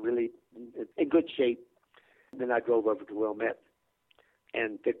everything really in good shape. And then I drove over to Wilmette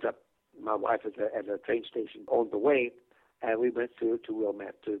and picked up my wife at a train station on the way, and we went to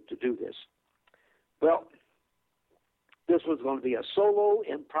Wilmette to do this. Well, this was going to be a solo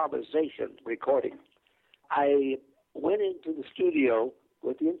improvisation recording. I went into the studio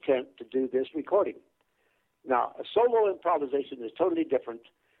with the intent to do this recording. Now, a solo improvisation is totally different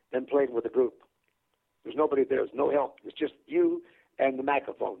than playing with a group. There's nobody there. There's no help. It's just you and the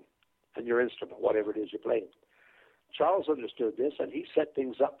microphone and your instrument, whatever it is you're playing. Charles understood this, and he set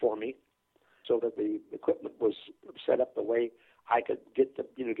things up for me so that the equipment was set up the way I could get the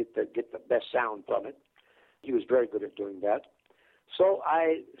best sound from it. He was very good at doing that. So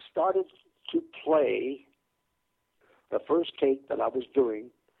I started to play the first take that I was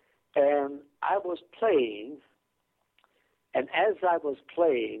doing, and I was playing, and as I was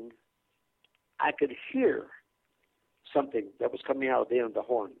playing, I could hear something that was coming out of the end of the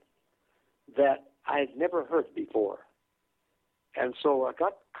horn that I had never heard before. And so I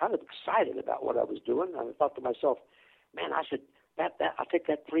got kind of excited about what I was doing, and I thought to myself, man, I'll take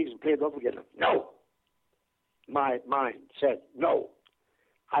that phrase and play it over again. No. My mind said, no.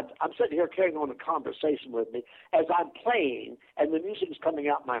 I'm sitting here carrying on a conversation with me as I'm playing, and the music is coming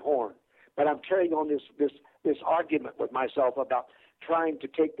out my horn. But I'm carrying on this argument with myself about trying to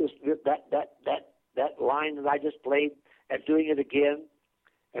take that line that I just played and doing it again.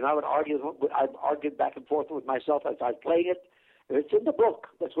 And I'd argue back and forth with myself as I was playing it. And it's in the book.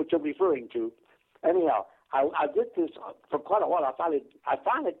 That's what you're referring to. Anyhow, I did this for quite a while. I finally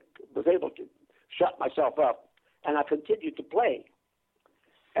was able to shut myself up, and I continued to play.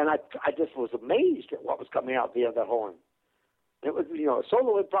 And I just was amazed at what was coming out the other horn. It was, a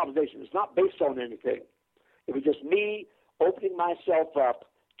solo improvisation. It's not based on anything. It was just me opening myself up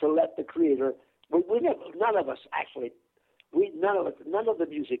to let the Creator. None of the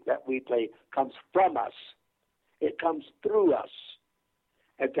music that we play comes from us. It comes through us.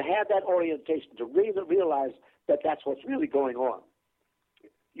 And to have that orientation, to really realize that that's what's really going on.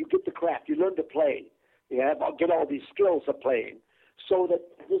 You get the craft. You learn to play. You get all these skills of playing so that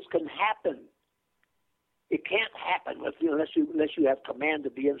this can happen. It can't happen unless you have command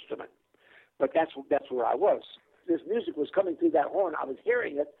of the instrument. But that's where I was. This music was coming through that horn. I was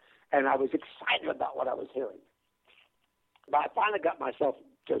hearing it, and I was excited about what I was hearing. But I finally got myself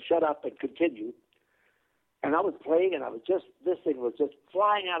to shut up and continue. And I was playing, and this thing was just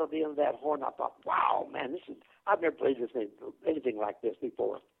flying out of the end of that horn. I thought, wow, man, I've never played anything like this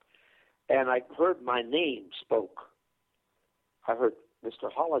before. And I heard my name spoke. I heard Mr.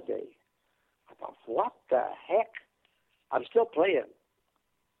 Holladay. I thought, what the heck? I'm still playing.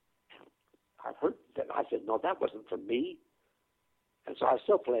 I heard that. I said, no, that wasn't from me. And so I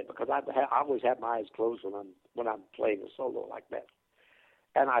still play because I always have my eyes closed when I'm playing a solo like that.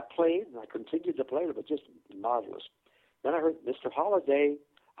 And I played, and I continued to play. It was just marvelous. Then I heard Mr. Holladay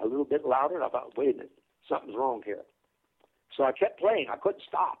a little bit louder, and I thought, wait a minute, something's wrong here. So I kept playing. I couldn't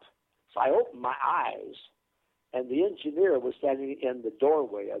stop. So I opened my eyes, and the engineer was standing in the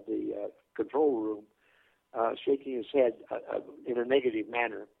doorway of the control room, shaking his head in a negative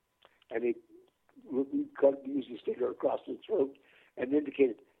manner. And he used his finger across his throat and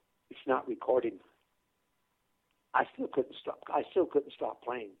indicated, it's not recording. I still couldn't stop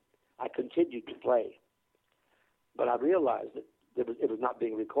playing. I continued to play. But I realized that it was not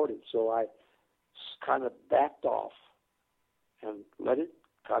being recorded, so I kind of backed off and let it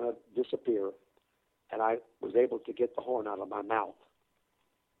kind of disappear, and I was able to get the horn out of my mouth.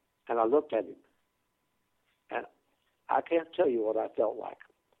 And I looked at him, and I can't tell you what I felt like,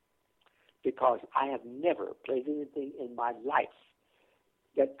 because I have never played anything in my life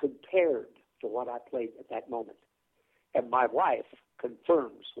that compared to what I played at that moment. And my wife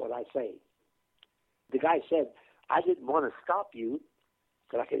confirms what I say. The guy said, I didn't want to stop you,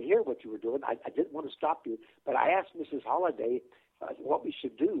 because I could hear what you were doing. I didn't want to stop you, but I asked Mrs. Holladay what we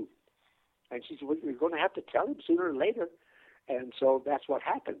should do. And she said, well, you're going to have to tell him sooner or later. And so that's what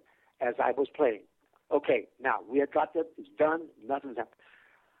happened as I was playing. Okay, now, we had got that. It's done. Nothing's happened.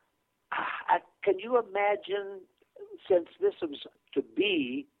 Can you imagine, since this was to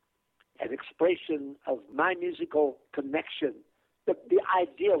be an expression of my musical connection, the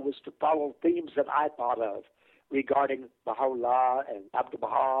idea was to follow themes that I thought of regarding Baha'u'llah and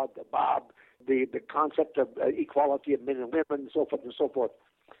Abdu'l-Baha, the Bab, the concept of equality of men and women, and so forth and so forth.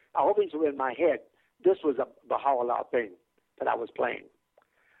 All these were in my head. This was a Baha'u'llah thing that I was playing.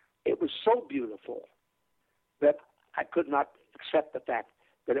 It was so beautiful that I could not accept the fact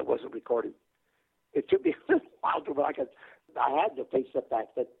that it wasn't recorded. It took me a while to I had to face the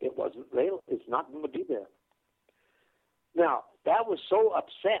fact that it wasn't real. It's not going to be there. Now, that was so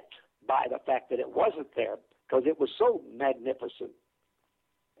upset by the fact that it wasn't there, because it was so magnificent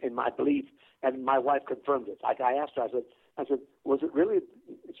in my belief, and my wife confirmed it. I asked her, I said, was it really?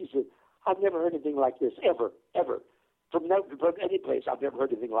 She said, I've never heard anything like this, ever. From any place, I've never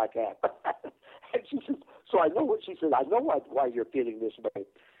heard anything like that. And she said, so I know what she said. I know why you're feeling this way.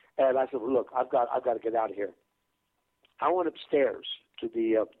 And I said, well, look, I've got to get out of here. I went upstairs to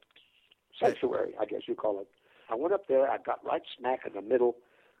the sanctuary, I guess you call it. I went up there. I got right smack in the middle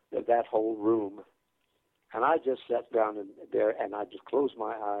of that whole room. And I just sat down there, and I just closed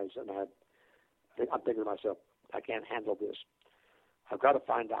my eyes, and I'm thinking to myself, I can't handle this. I've got to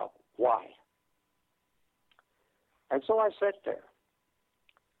find out why. And so I sat there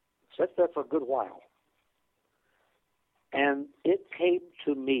for a good while. And it came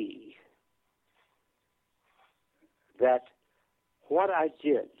to me that what I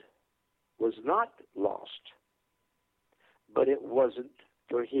did was not lost, but it wasn't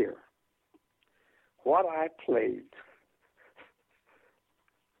for here. What I played,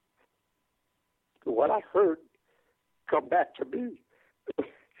 what I heard come back to me.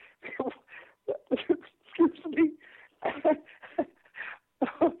 Excuse me.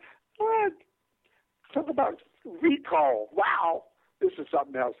 Talk about recall. Wow, this is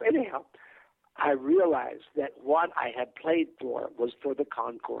something else. Anyhow, I realized that what I had played for was for the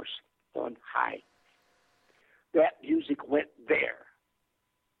concourse on high. That music went there.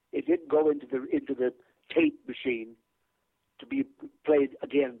 It didn't go into the tape machine to be played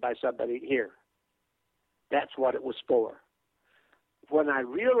again by somebody here. That's what it was for. When I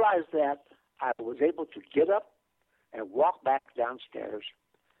realized that, I was able to get up and walk back downstairs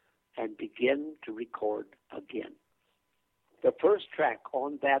and begin to record again. The first track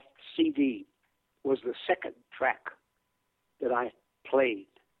on that CD was the second track that I played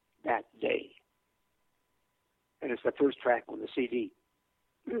that day. And it's the first track on the CD.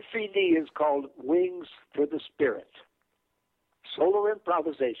 The CD is called Wings for the Spirit. Solo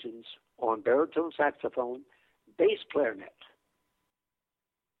improvisations on baritone saxophone, bass clarinet.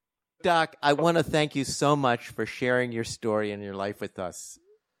 Doc, I want to thank you so much for sharing your story and your life with us.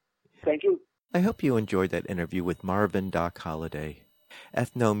 Thank you. I hope you enjoyed that interview with Marvin Doc Holladay,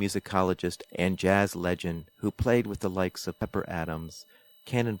 ethnomusicologist and jazz legend who played with the likes of Pepper Adams,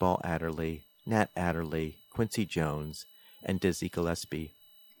 Cannonball Adderley, Nat Adderley, Quincy Jones, and Dizzy Gillespie.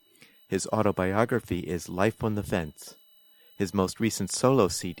 His autobiography is Life on the Fence. His most recent solo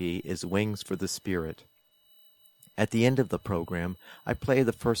CD is Wings for the Spirit. At the end of the program, I play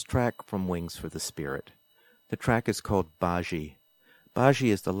the first track from Wings for the Spirit. The track is called Bahá'í.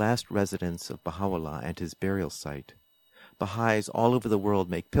 Bahá'í is the last residence of Baha'u'llah and his burial site. Baha'is all over the world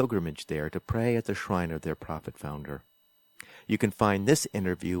make pilgrimage there to pray at the shrine of their prophet founder. You can find this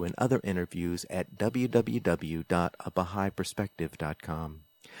interview and other interviews at www.abahaiperspective.com.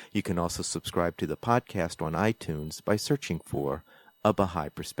 You can also subscribe to the podcast on iTunes by searching for A Baha'i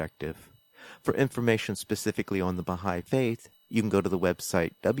Perspective. For information specifically on the Baha'i Faith, you can go to the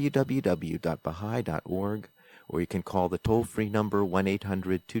website www.baha'i.org, or you can call the toll-free number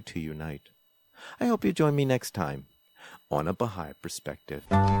 1-800-22-UNITE. I hope you join me next time on A Baha'i Perspective.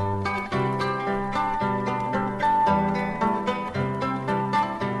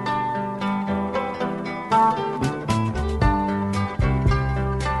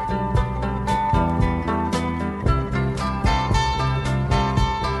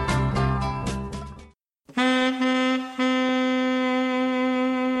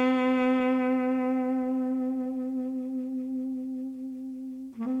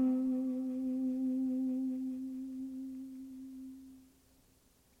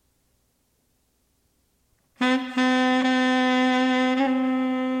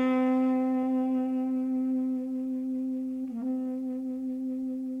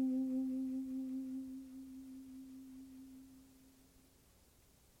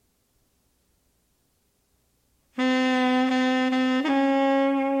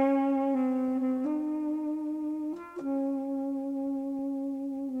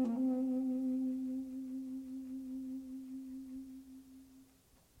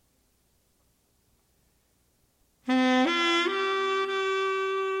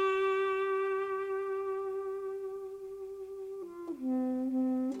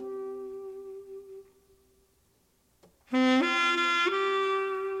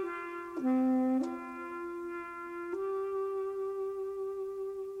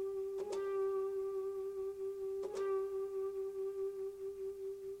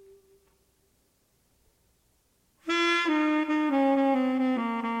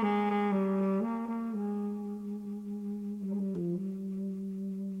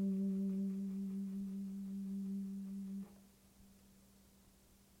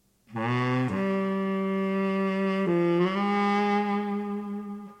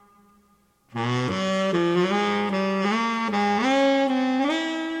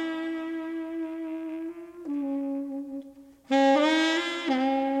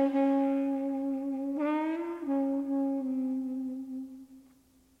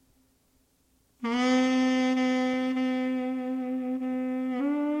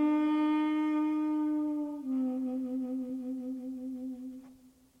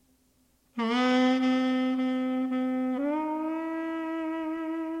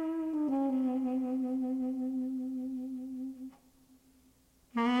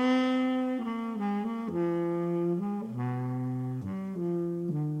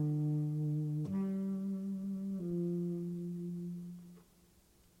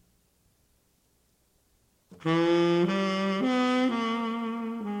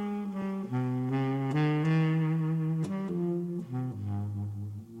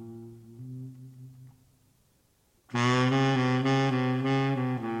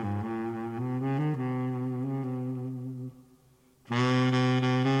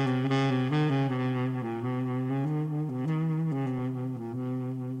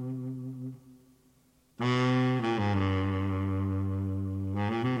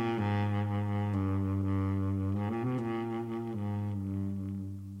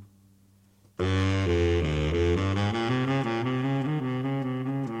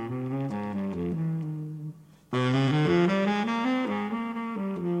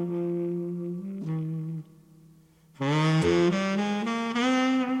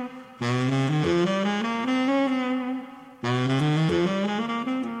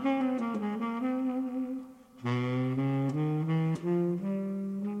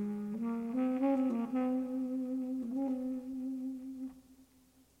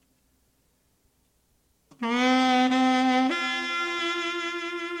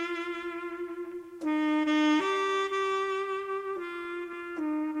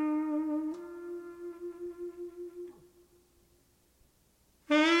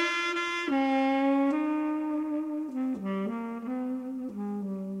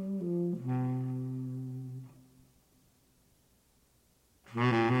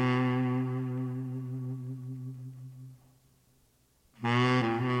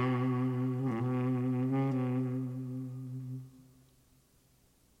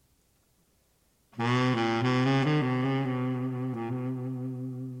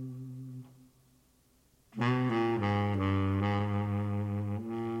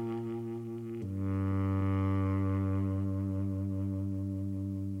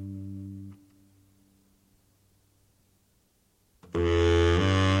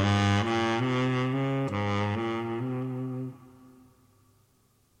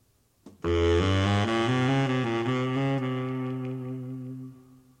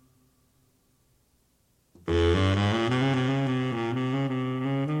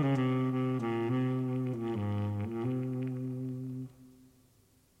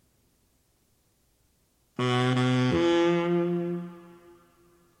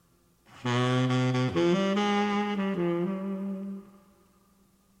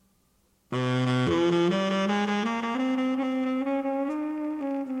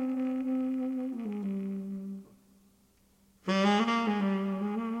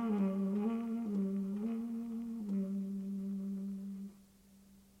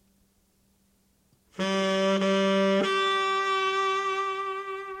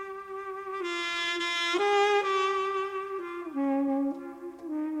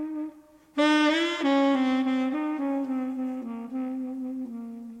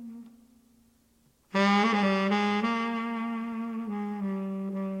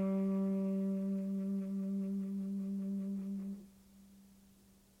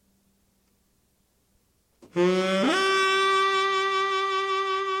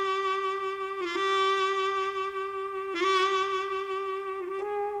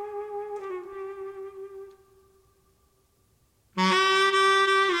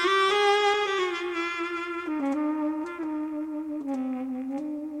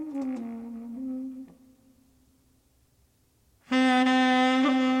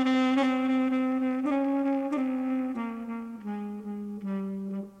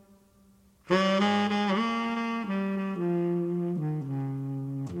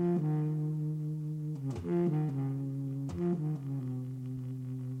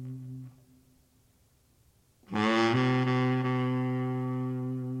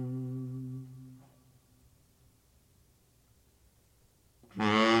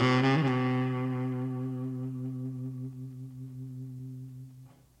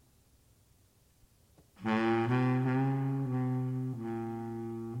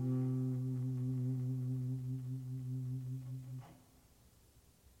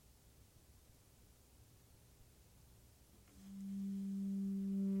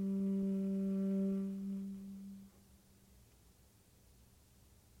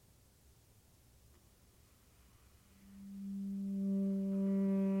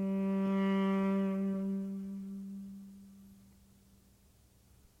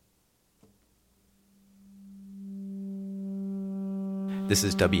 This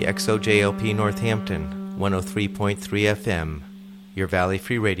is WXOJLP Northampton, 103.3 FM, your Valley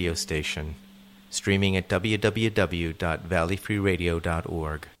Free Radio station, streaming at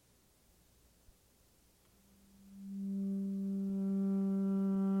www.valleyfreeradio.org.